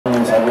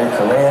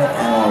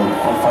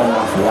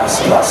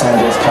Los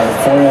Angeles,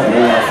 California. The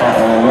reason I fought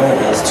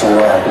MMA is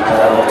because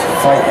I love to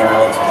fight and I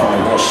love to put on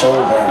a good show.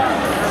 And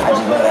I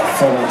just love that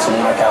feeling to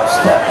knock out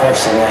that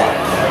person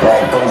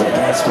that goes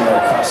against me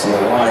or crosses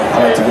the line.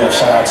 I like to give a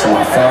shout out to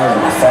my friends,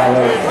 my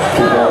family,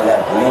 people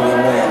that believe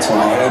in me, and to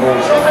my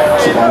haters.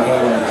 Keep on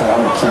hating because I'm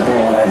gonna keep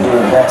doing what I do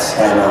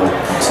best. And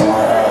to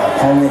my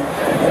opponent,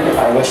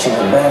 I wish you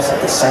the best.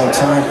 At the same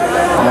time,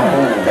 I'm not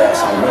doing the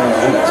best. I'm doing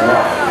the heat as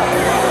well.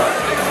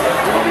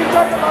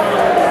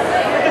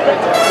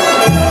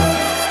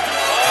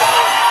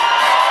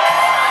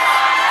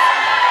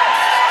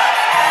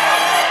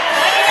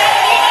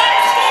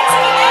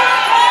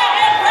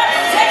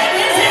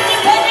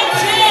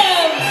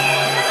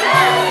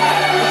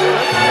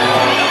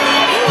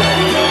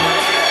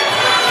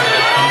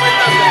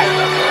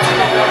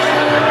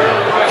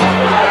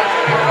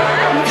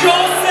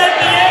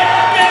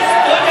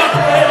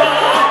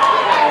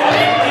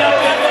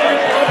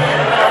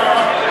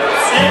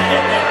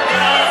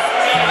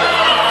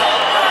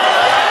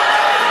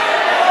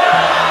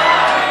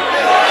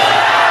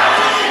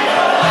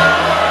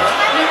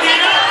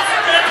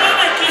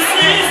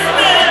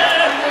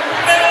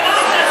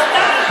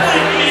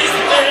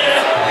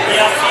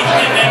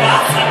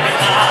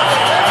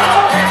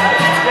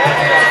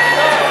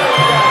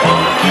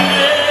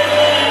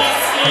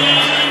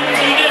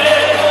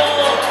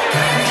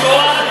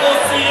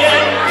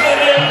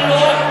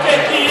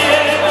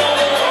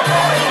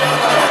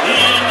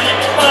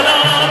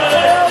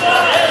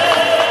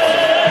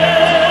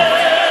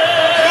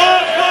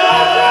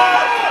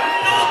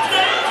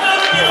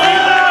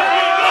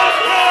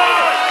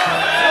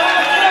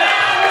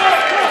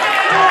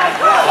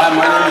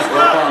 My name is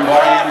Gokor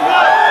Ambaryan.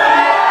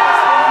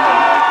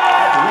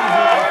 The reason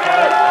I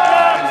fought is because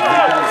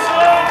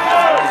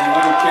I was a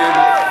little kid.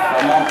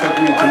 My mom took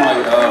me to my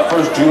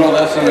first judo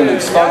lesson and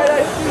it stuck.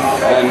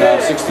 And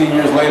 16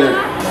 years later,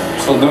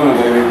 still doing it,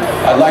 baby.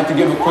 I'd like to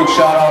give a quick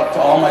shout out to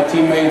all my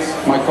teammates,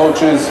 my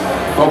coaches,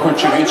 Gokor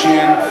my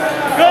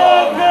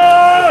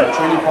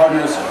training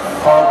partners,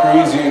 Carl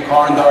Parisian,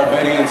 Karan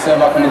Darbeti, and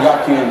Sevak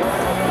Nagakian.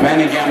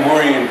 Manny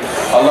Gamburian.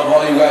 I love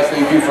all you guys.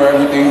 Thank you for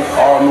everything.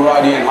 Ara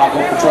Muradi and Hako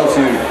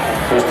Petrosian.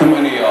 There's too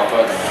many of y'all,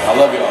 but I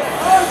love y'all.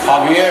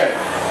 Javier,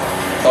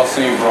 I'll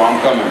see you, bro. I'm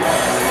coming.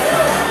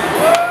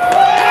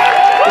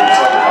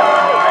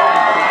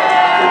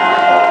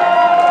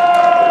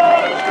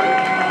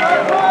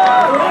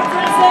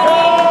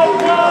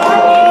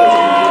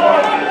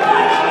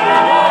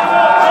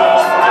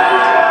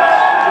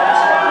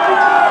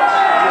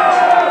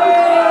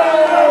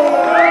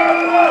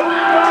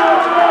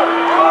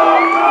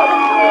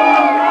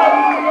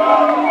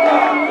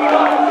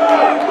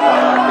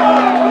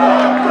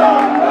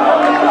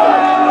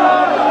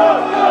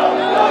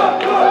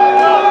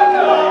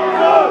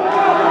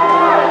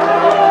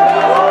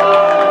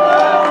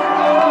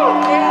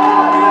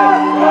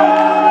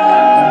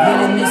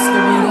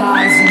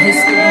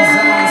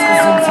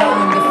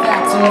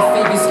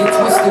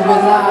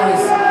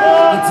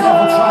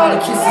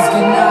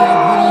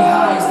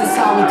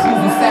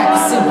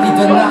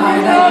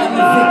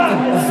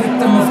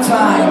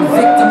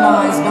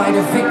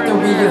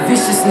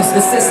 The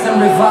system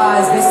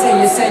revised, they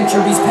say your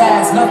centuries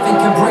past, nothing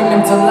can bring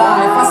them to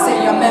life. I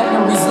say your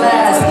memories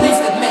last, at least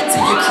admit to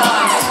your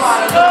crimes.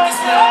 Try to look these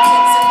little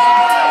kids in their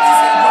eyes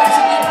as they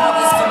watching their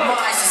brother's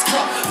demise. Just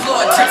cut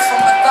blood drips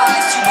from her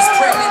thighs. She was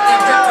pregnant, they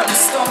ripped from the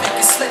stomach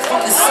and slit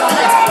from the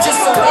sides, just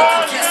so they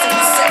could guess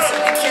the sex of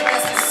the kid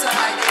that's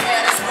inside. They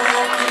had us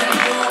broken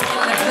and broken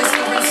in the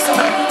blistering sun.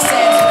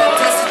 Sands in the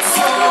desert to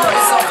slow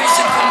as our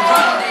vision can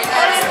run. They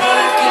had us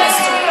broken and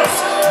stars.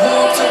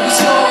 Walk till we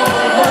slow,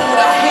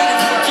 Lord, I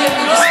hate it. Give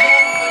me this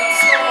moment, but I'm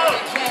slow.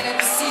 They planted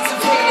the seeds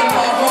of hate in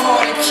my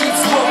heart. It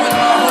keeps growing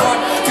my heart,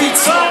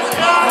 beats slow in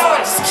my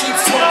heart. Just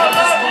keeps growing,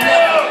 cause we'll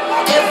never,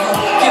 ever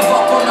give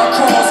up on our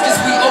cause, cause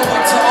we owe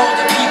it to all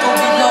the people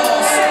we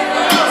lost.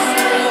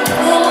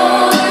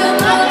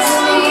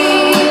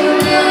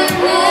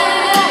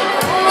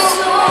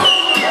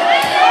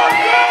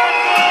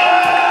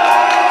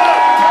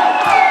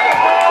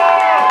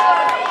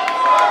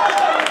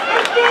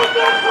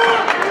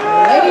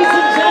 Ladies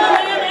and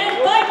gentlemen, and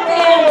fight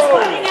fans,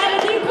 fighting out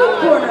of the blue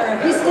corner.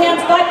 He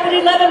stands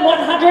 5'11",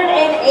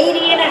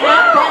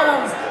 180.5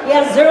 pounds. He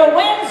has 0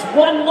 wins,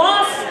 1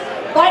 loss.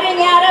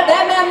 Fighting out of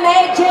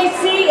MMA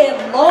JC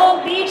in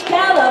Long Beach,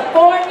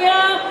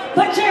 California.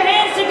 Put your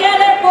hands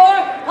together for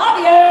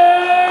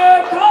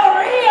Javier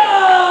Correa.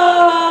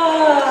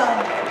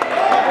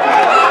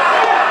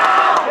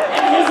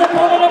 And his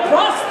opponent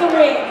across the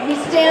ring, he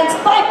stands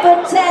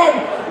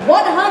 5'10",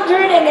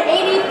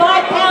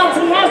 185 pounds.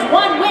 He has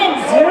 1 win,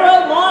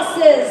 0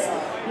 losses.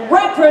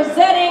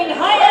 Representing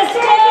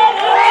Hayastan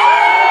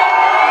MMA.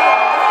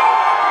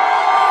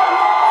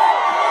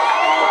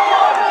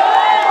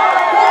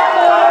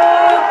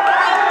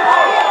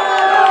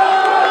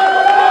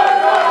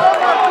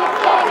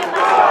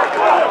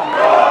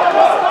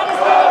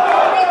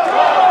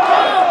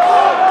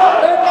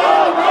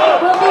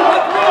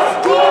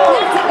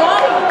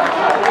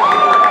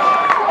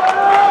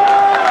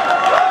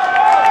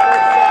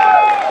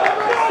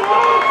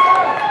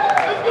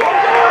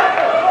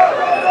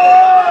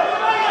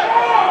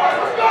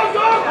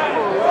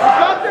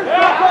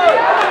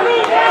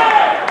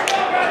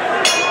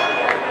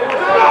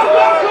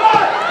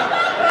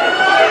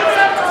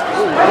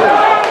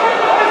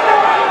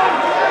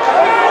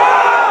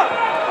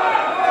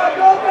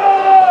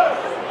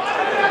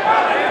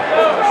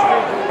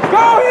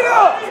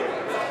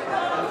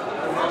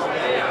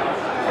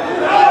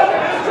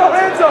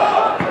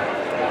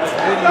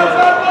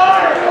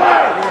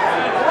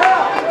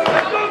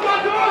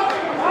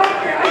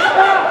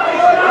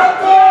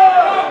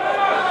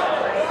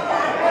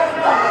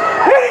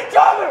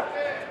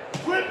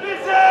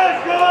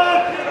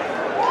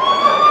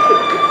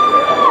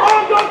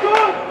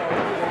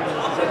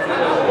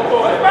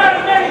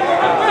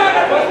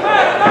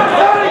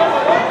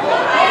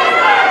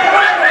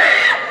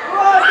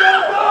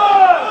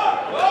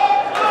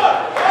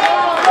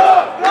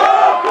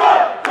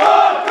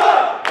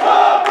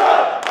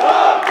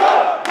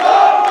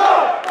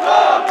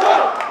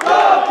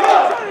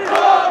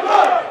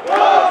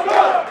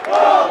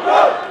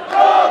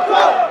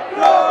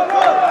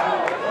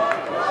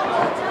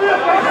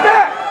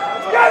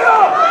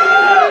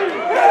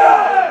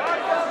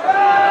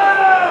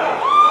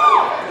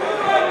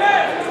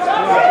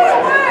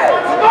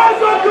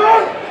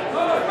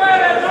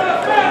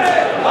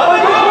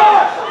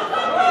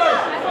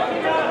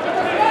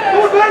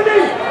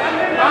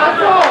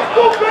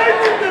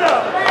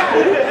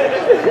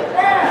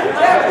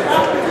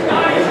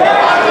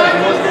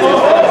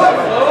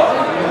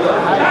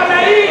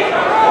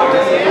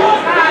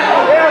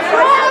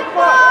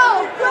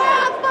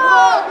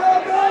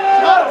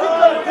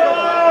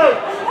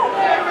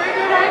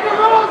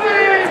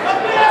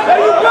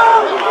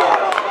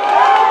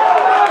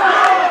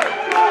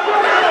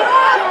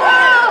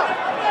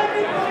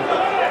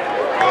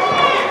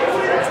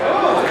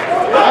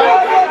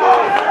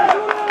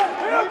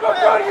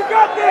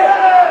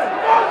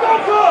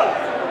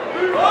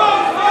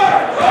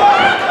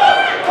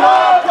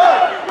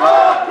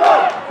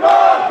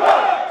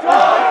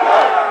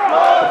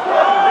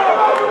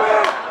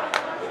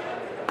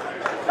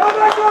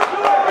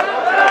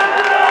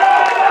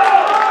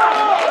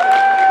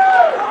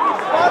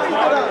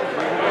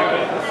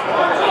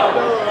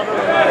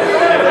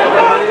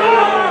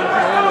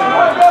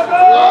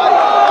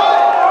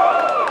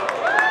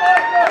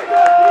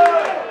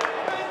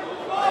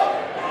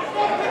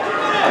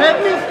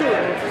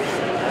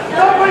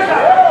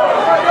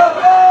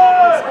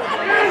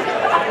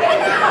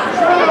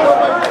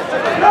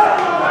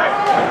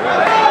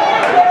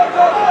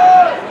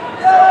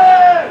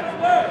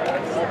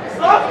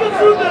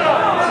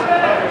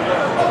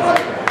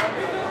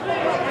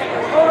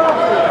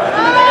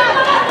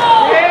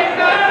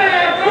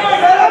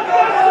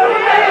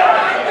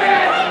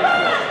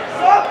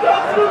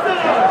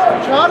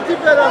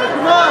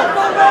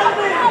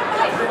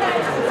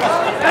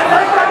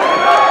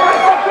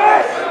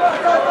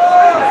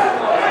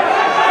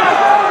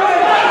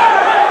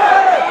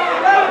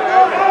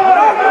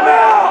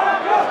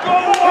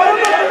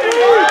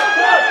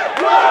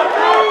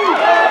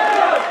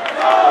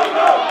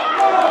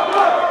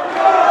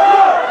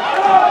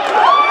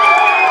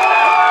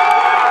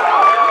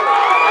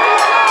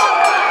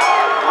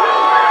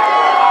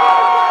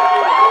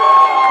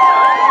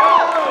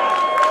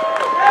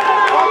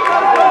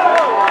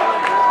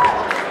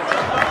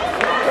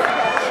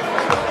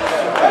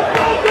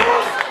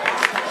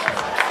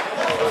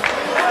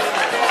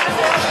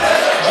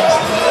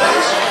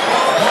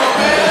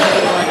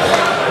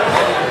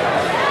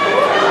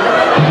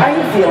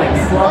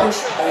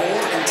 sluggish,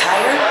 old, and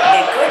tired?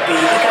 It could be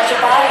because your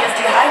body is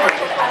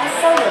dehydrated on a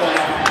cellular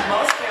level.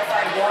 Most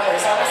purified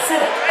waters are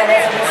acidic, and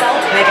as a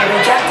result may be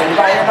rejected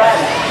by your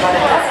body. But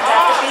it doesn't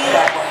have to be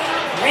that way.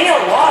 Real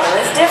water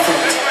is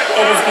different.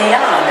 It is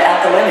beyond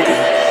alkalinity.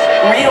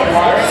 Real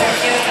water is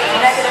infused with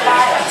negative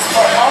ions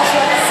for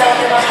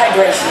ultra-cellular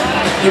hydration.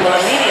 You will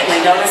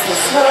immediately notice the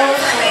smooth,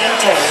 clean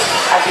taste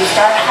as you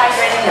start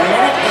hydrating the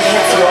minute it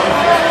hits your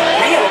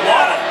mouth. Real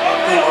water.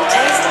 You will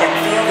taste and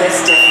feel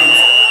this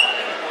difference.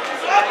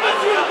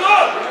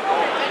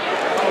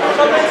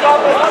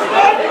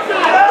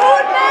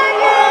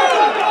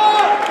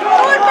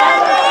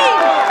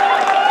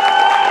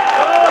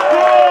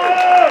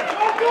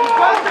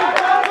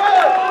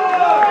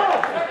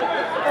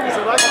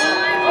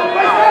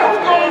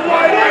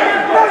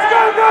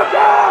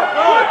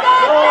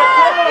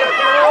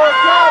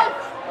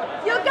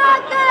 You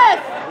got this!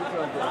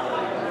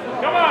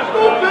 Come on,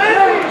 go,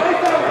 baby!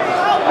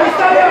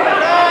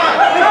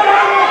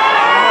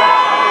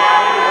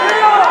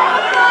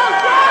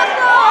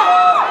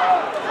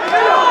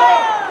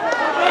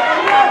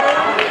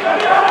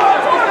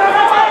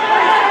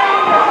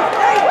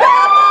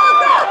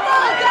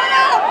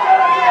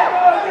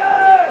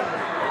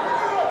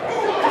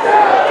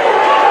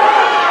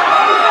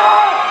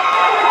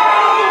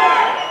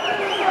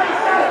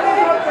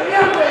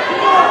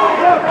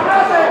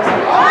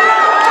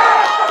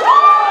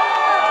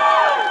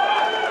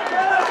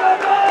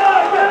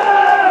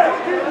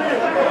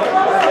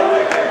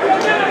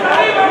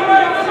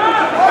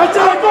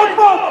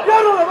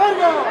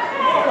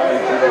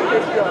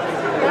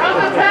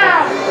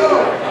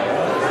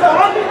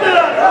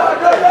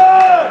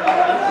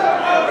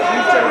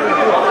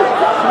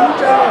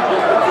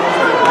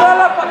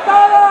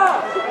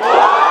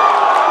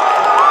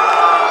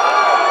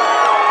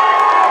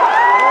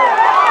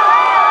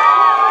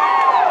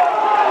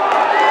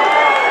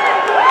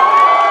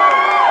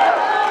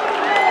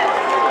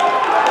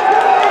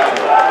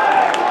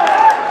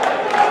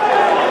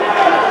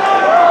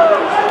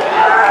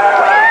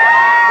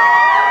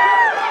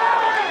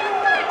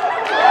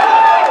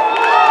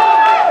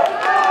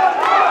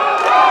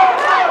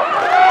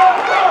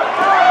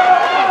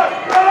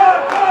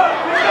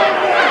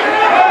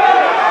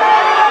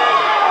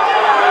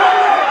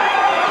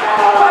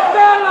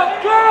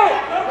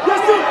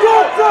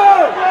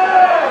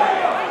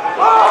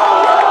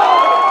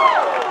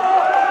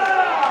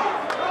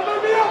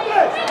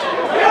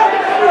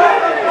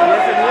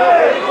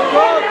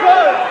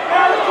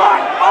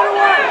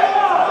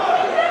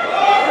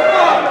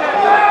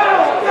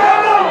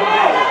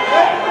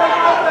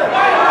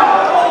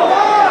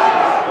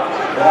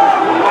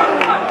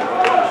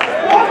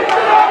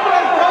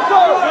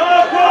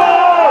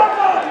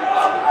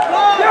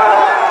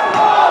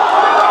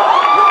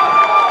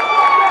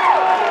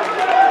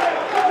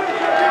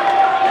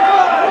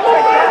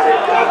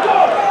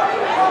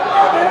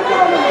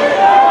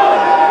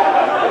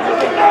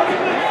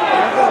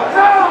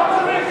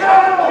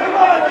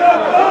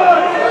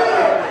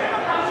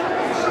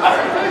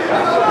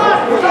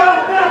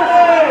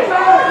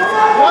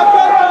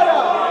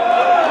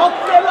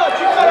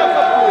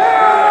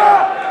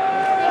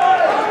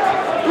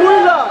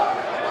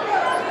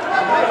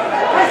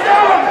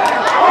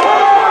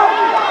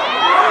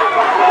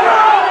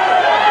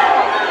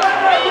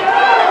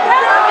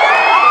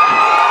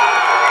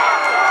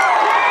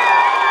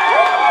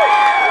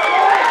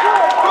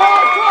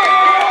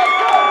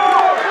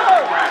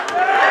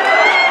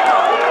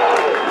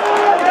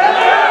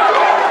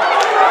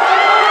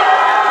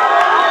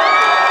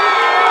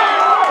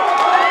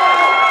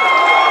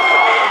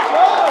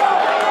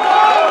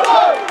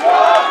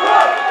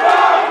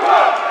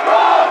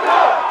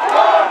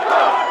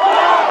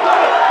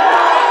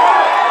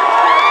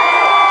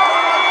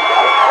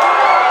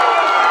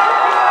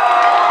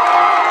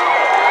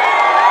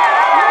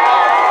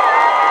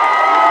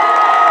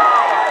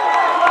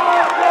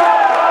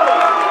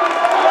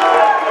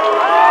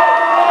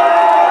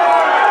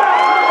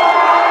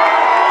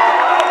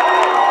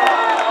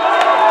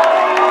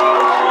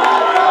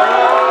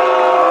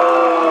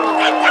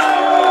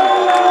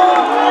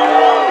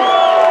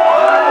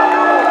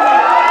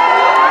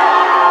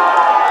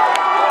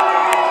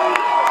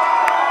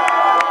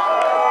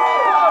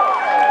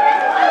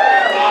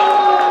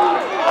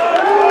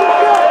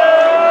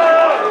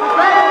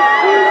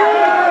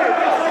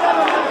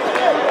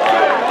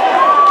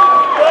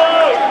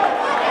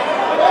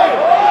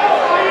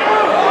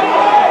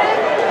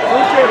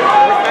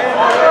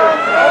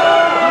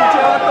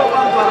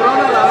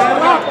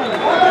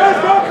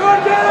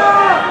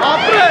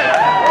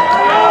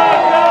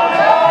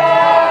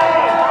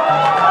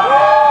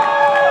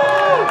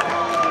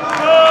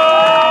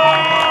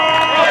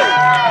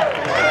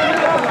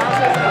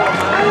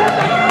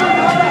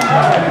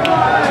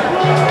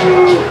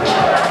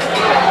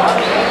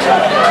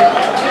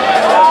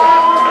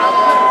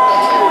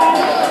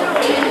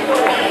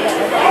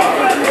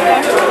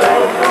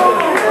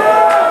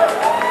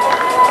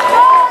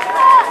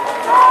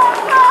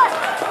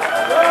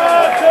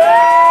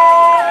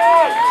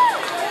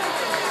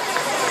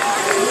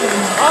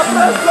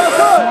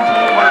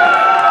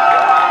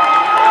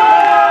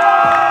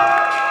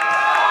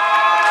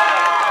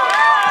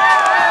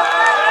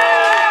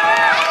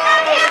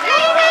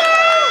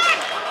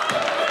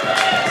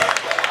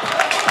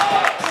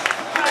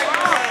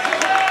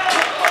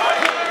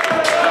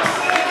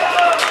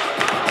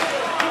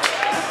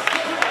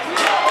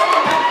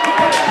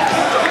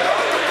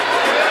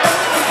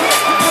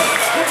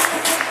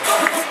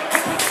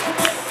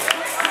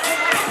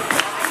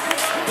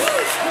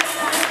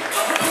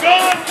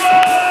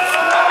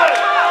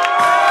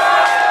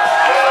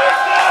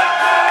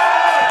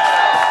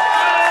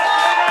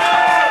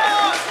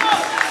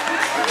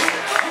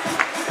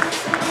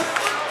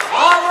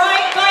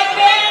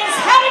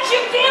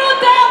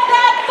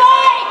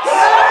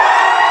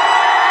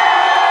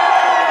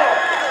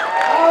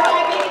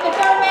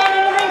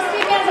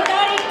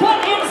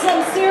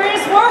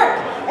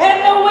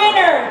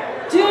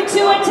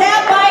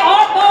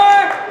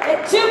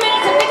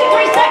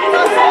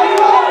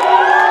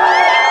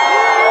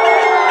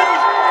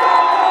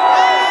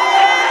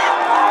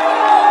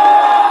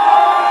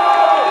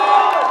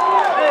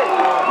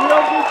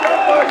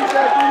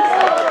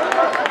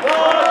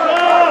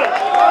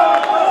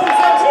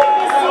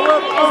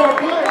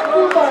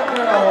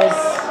 girls.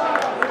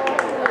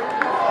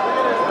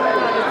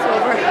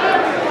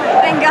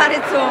 Thank God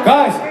it's over.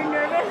 Guys,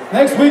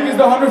 next week is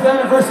the 100th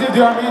anniversary of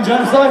the Armenian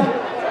genocide.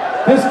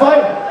 This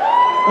fight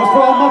was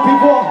for all my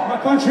people, my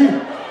country.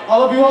 I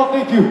love you all.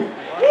 Thank you.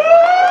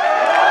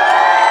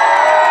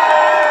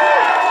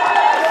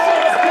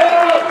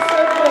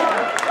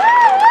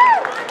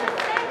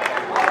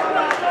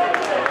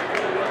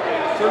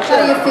 How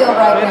do you feel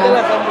right now?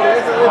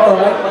 All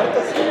right.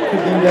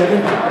 Could be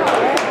better.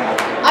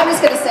 I'm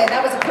just going to say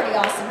that was a pretty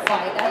awesome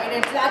fight. I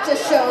mean, that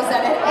just shows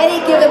that at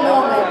any given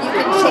moment you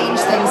can change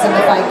things in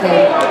the fight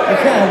game. I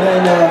can,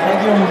 and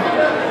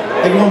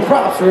I give them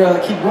props for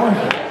keep going.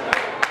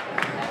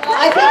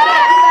 I think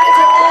that you guys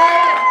are all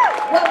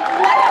what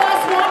one of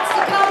us wants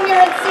to come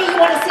here and see. You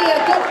want to see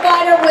a good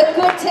fighter with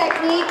good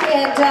technique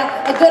and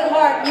a good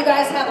heart. You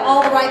guys have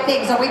all the right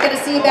things. Are we going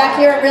to see you back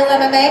here at Real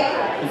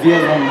MMA? If you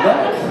ever want me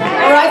back.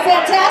 All right,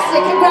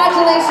 fantastic.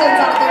 Congratulations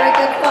on a very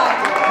good fight.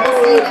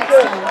 We'll see you next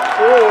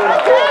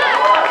time.